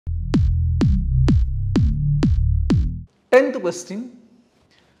10th question.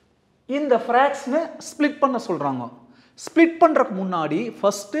 இந்த fraction split பண்ண சொல்றாங்க. Split பண்றதுக்கு முன்னாடி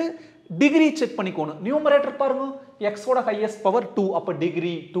first degree check பண்ணிக்கோணும். Numerator பாருங்க x ஓட highest power 2 அப்ப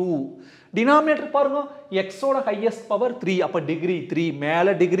degree 2. Denominator பாருங்க x ஓட highest power 3 அப்ப degree 3.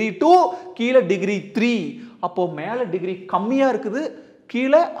 மேல degree 2 கீழ degree 3. அப்போ மேல degree கம்மியா இருக்குது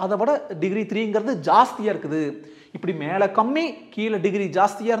கீழ அத விட degree 3ங்கிறது ஜாஸ்தியா இருக்குது. இப்படி மேல கம்மி கீழ degree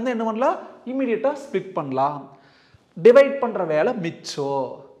ஜாஸ்தியா இருந்தா என்ன பண்ணலாம்? இமிடியேட்டா split பண்ணலாம். டிவைட் பண்ற வேலை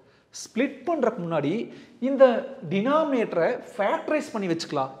மிச்சம். ஸ்ப்ளிட் பண்றதுக்கு முன்னாடி இந்த டினாமினேட்டரை ஃபேக்டரைஸ் பண்ணி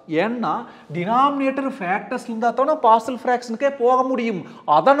வச்சுக்கலாம். ஏன்னா டினாமினேட்டர் ஃபேக்டர்ஸ் இருந்தா தான பார்ஷியல் ஃபிராக்ஷனுக்கே போக முடியும்.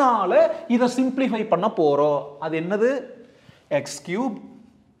 அதனால இத சிம்பிளிஃபை பண்ண போறோம். அது என்னது? x³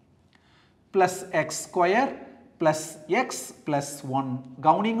 plus x² plus x plus 1.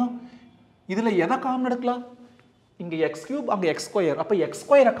 கவுனிங்க. இதுல எதை காமன் எடுக்கலாம்? இங்க x³ அங்க x². அப்ப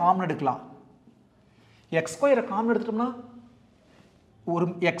x² காமன் எடுக்கலாம். x² காமன் எடுத்துட்டோம்னா ஒரு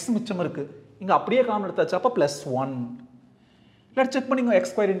x மிச்சம் இருக்கு. இங்க அப்படியே காமன் எடுத்தாச்சு. அப்ப +1. லெட்ஸ் செக் பண்ணிங்க.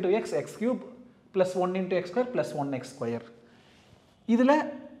 x² into x x³ plus 1 into x² plus 1x². இதுல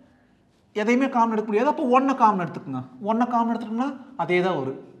எதையுமே காமன் எடுக்க முடியாது. அப்ப 1 காமன் எடுத்துக்கங்க. 1 காமன் எடுத்துட்டோம்னா அதே தான்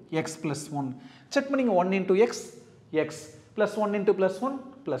வரும். x plus 1. செக் பண்ணிங்க. 1 into x x plus 1 into plus 1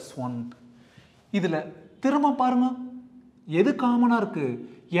 plus 1. இதுல திரும்ப பாருங்க எது காமனா இருக்கு?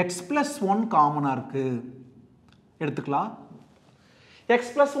 x plus 1 காமனா இருக்கு. எடுத்துக்கலாம். x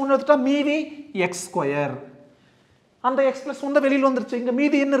plus 1 எடுத்துட்டா மீதி x². அந்த x plus 1 வெளியில வந்துருச்சு. இங்க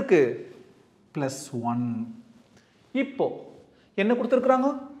மீதி என்ன இருக்கு? +1. இப்போ என்ன கொடுத்திருக்காங்க?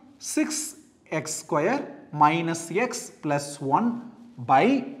 6x² minus x plus 1 by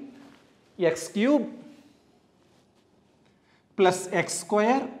x³ plus x²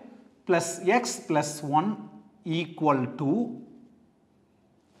 plus x plus 1 equal to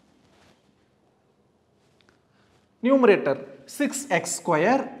numerator 6x²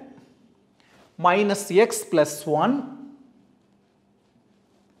 minus x plus 1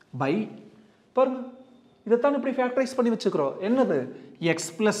 by பாருங்க இதைத்தான் இப்படி ஃபேக்டரைஸ் பண்ணி வச்சுக்கிறோம். என்னது? x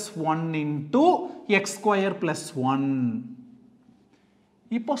plus 1 into x² plus 1.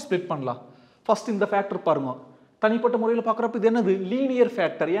 இப்போ ஸ்ப்ளிட் பண்ணலாம். ஃபர்ஸ்ட் இந்த ஃபேக்டர் பாருங்க. தனிப்பட்ட முறையில் பார்க்குறப்ப இது என்னது? Linear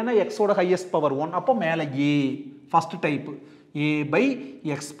factor. ஏன்னா x ஓட ஹையஸ்ட் பவர் 1. அப்போ மேலே a first type a by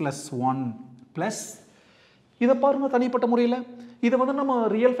x plus 1 plus இதை பாருங்க தனிப்பட்ட முறையில். இதை வந்து நம்ம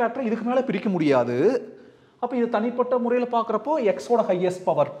ரியல் ஃபேக்டர் இதுக்கு மேலே பிரிக்க முடியாது. அப்போ இது தனிப்பட்ட முறையில் பார்க்குறப்போ எக்ஸோட ஹையஸ்ட்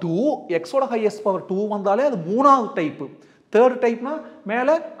பவர் 2. எக்ஸோட ஹையஸ்ட் பவர் 2 வந்தாலே அது மூணாவது டைப்பு. தேர்ட் டைப்னா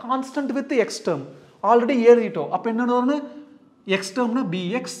மேலே constant with X term already எழுதிட்டோம். அப்போ என்ன X டேர்ம்னா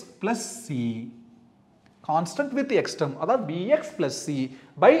bx plus c. Constant with X term அதாவது bx plus c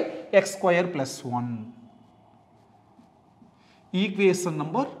by x² plus 1. Equation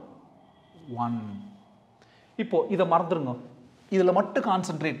number 1. இப்போ இதை மறந்துருங்க. இதில் மட்டும்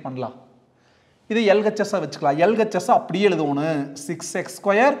கான்சென்ட்ரேட் பண்ணலாம். இதை LHS வச்சுக்கலாம். LHS அப்படியே எழுதணும்.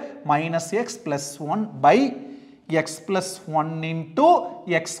 6x² minus x plus 1 by x plus 1 into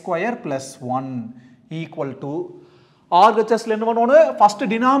x² plus 1 equal to RHSல என்ன பண்ணணும்? ஃபர்ஸ்ட்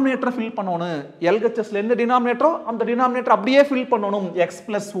டினாமினேட்டரை ஃபில் பண்ணணும். LHSல என்ன டினாமினேட்டரோ அந்த டினாமினேட்டர் அப்படியே ஃபில் பண்ணணும். x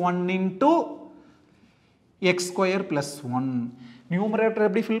plus 1 into x² plus 1. Numerator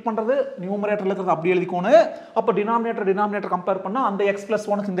எப்படி ஃபில் பண்றது? நியூமரேட்டர்ல இருக்கிறது அப்படியே எழுதிக்கோணும். அப்ப டினாமினேட்டர் கம்பேர் பண்ணா அந்த x plus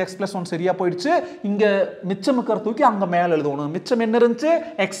 1க்கு இந்த x plus 1 சரியா போயிடுச்சு. இங்க மிச்சம் இருக்கிற தூக்கி அங்க மேல எழுதணும். மிச்சம் என்ன இருந்துச்சு?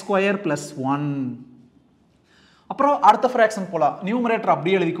 x² plus 1. அப்புறம் அடுத்த ஃபிராக்ஷன் போலாம். நியூமரேட்டர்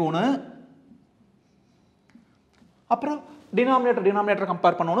அப்படியே எழுதிக்கோணும். அப்புறம் டினாமினேட்டர்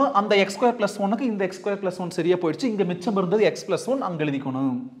கம்பேர் பண்ணணும். அந்த x² plus 1க்கு இந்த x² plus 1 சரியா போயிடுச்சு. இங்க மிச்சம் இருந்தது x plus 1 அங்க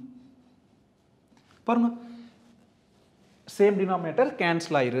எழுதிக்கணும். பாருங்க சேம் டினாமினேட்டர்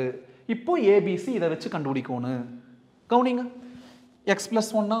கேன்சல் ஆயிரு. இப்போ ABC இதை வச்சு கண்டுபிடிக்கணும். கவுனிங்க. x plus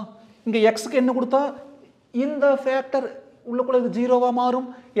 1 இங்க xக்கு என்ன கொடுத்தா இந்த ஃபேக்டர் உள்ளுக்குள்ள இது 0வா மாறும்.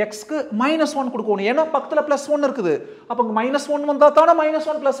 xக்கு -1 கொடுக்கணும். ஏன்னா பக்கத்துல +1 இருக்குது. அப்ப இங்க -1 வந்தா தான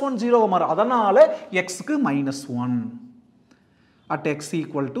 -1 plus 1 0வா மாறும். அதனால xக்கு -1 at x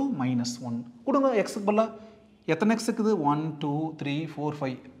equal to -1 கொடுங்க. xக்கு பதிலா எத்தனை x இருக்குது? 1 2 3 4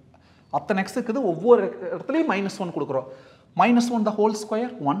 5 அத்தனை x இருக்குது. ஒவ்வொரு இடத்துலயும் -1 கொடுக்குறோம். -1 the whole square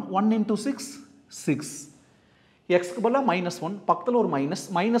 1 into 6 6. xக்கு பதிலா -1 பக்கத்துல ஒரு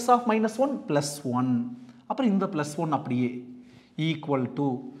minus of -1 +1. அப்புறம் இந்த +1 அப்படியே equal to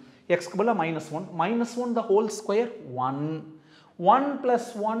xக்கு பதிலா -1 the whole square 1 1 plus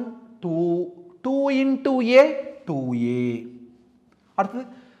 1 2 into a 2a. அடுத்து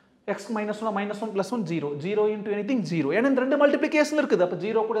x -1 plus 1 0 0 into anything 0. ஏன்னா இந்த ரெண்டு மல்டிப்ளிகேஷன் இருக்குது. அப்ப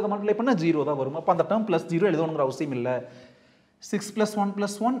 0 கூட இதை மல்டிப்ளை பண்ணா 0 தான் வரும். அப்ப அந்த டேர்ம் +0 எழுதணும்ங்கற அவசியம் இல்ல. 6 plus 1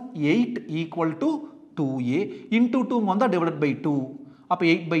 plus 1 8 equal to 2a into 2 வந்தா divided by 2 அப்ப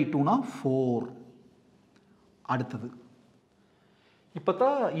 8 by 2 னா 4 அடுத்தது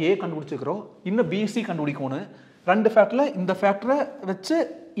இப்பதான் a கண்டுபிடிச்சிக்கிறோம் இன்னும் bc கண்டுபிடிக்கணும் ரெண்டு ஃபேக்டர்ல இந்த ஃபேக்டரை வச்சு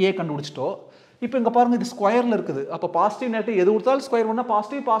a கண்டுபிடிச்சிட்டோம் இப்போ இங்க பாருங்க இது ஸ்கொயர்ல இருக்குது அப்ப பாசிட்டிவ் நெகட்டிவ் எது கொடுத்தாலும் ஸ்கொயர் பண்ணா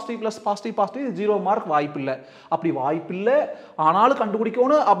positive positive plus positive positive 0 mark வாய்ப்பில்லை அப்படி வாய்ப்பில்லை ஆனாலும்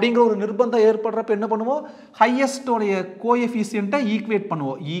கண்டுபிடிக்கணும் அப்படிங்கிற ஒரு நிர்பந்தம் ஏற்படுறப்ப என்ன பண்ணுவோம் ஹையஸ்ட் உடைய கோஎஃபிஷியன்ட்டை ஈக்குவேட்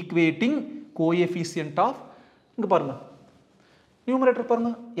பண்ணுவோம் ஈக்குவேட்டிங் கோஎஃபிஷியன்ட் ஆஃப் இங்க பாருங்க நியூமரேட்டர்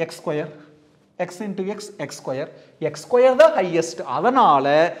பாருங்க x square x into x x square x square the highest அதனால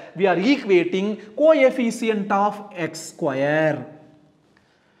we are equating coefficient of x square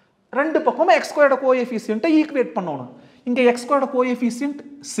ரெண்டு பக்கமும் x squared coefficient ஈக்குவேட் பண்ணனும் இங்க x squared coefficient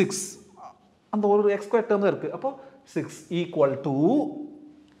 6 அந்த ஒரு x squared term இருக்கு அப்போ 6 equal to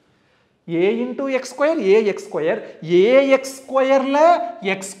a into x square ax square ax squareல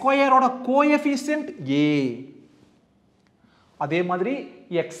x square ஓட coefficient a அதே மாதிரி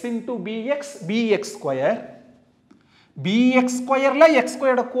x into bx bx square bx squareல x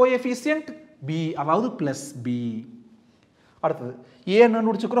squared coefficient b அதாவது plus b அடுத்தது a என்ன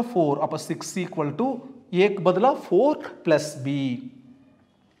கண்டுபிடிச்சுக்கிறோம் 4 அப்ப 6 equal to a க்கு பதிலா 4 plus b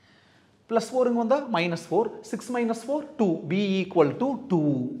plus 4 இங்க வந்தா minus 4 6 minus 4 2 b equal to 2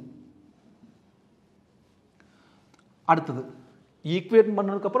 அடுத்தது ஈக்குவேட்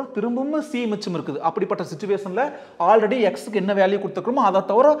பண்ணதுக்கு அப்புறம் திரும்பவும் c மிச்சம் இருக்குது அப்படிப்பட்ட சிச்சுவேஷன்ல ஆல்ரெடி x க்கு என்ன வேல்யூ கொடுத்துக்கறோமோ அதை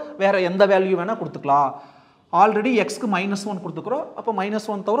தவிர வேற எந்த வேல்யூ வேணா கொடுத்துக்கலாம் ஆல்ரெடி x க்கு -1 கொடுத்துக்கறோம் அப்ப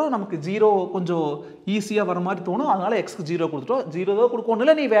 -1 தவிர நமக்கு 0 கொஞ்சம் ஈஸியா வர மாதிரி தோணும் அதனால x க்கு 0 கொடுத்துட்டோம் 0 தான் கொடுக்கணும்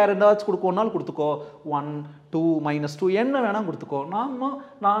இல்ல நீ வேற ஏதாச்சும் கொடுக்கணும்னாலும் கொடுத்துக்கோ 1 2 -2 என்ன வேணா கொடுத்துக்கோ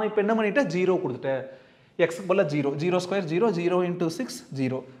நான் இப்போ என்ன பண்ணிட்டேன் 0 கொடுத்துட்டேன் x க்கு பதிலா 0 0 ஸ்கொயர் 0 0 into 6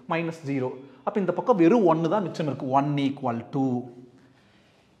 0 -0 அப்ப இந்த பக்கம் வெறும் 1 தான் மிச்சம் இருக்கு 1 equal to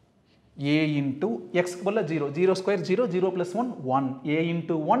a into x க்கு பதிலா 0 0 square 0 0 plus 1 1 a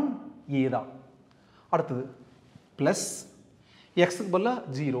into 1 a தான் அடுத்தது plus x க்கு பதிலா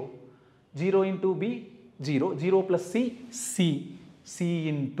 0 0 into b 0 0 plus c c c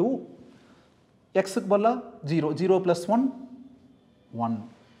into x க்கு பதிலா 0 0 plus 1 1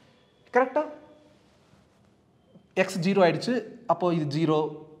 கரெக்ட்டா x 0 ஆயிடுச்சு அப்போ இது 0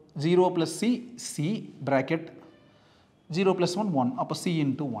 0 plus c c bracket 0 plus 1 1 அப்போ c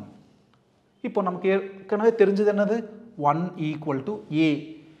into 1 இப்போ நமக்கு ஏற்கனவே தெரிஞ்சது என்னது 1 equal to a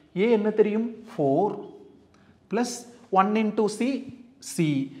என்ன தெரியும் 4 plus 1 into c c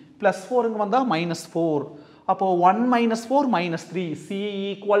plus 4 இங்க வந்தா -4 அப்போ 1 -4 -3 c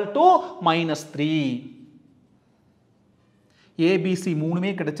equal to -3 a b c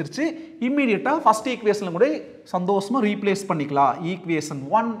மூணுமே கிடைச்சிருச்சு இமிடியேட்டா ஃபர்ஸ்ட் ஈக்குவேஷன்ல கூட சந்தோஷமா ரீப்ளேஸ் பண்ணிக்கலாம் ஈக்குவேஷன்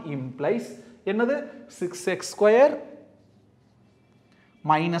 1 implies என்னது 6x square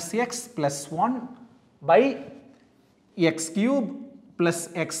minus x plus 1 by x cube plus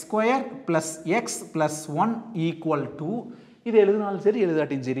x square plus x plus 1 equal to இது எழுதினாலும் சரி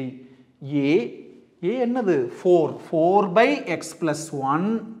எழுதாட்டியும் சரி a என்னது 4 by x plus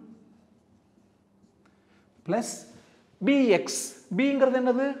 1 plus bx bங்கிறது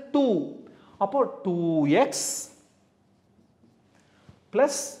என்னது 2 அப்போ 2x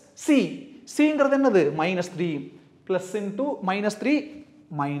plus cங்கிறது என்னது -3 plus into -3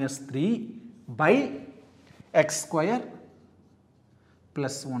 by x square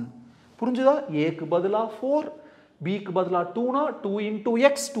plus 1 புரிஞ்சுதா a க்கு பதிலா 4 b க்கு பதிலா 2 னா 2 into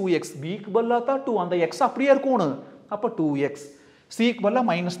x 2x b க்கு பதிலா தான் 2 அந்த x அப்படியே இருக்கணும் அப்ப 2x c க்கு பதிலா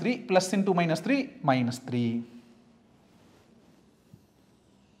 -3 plus into -3 -3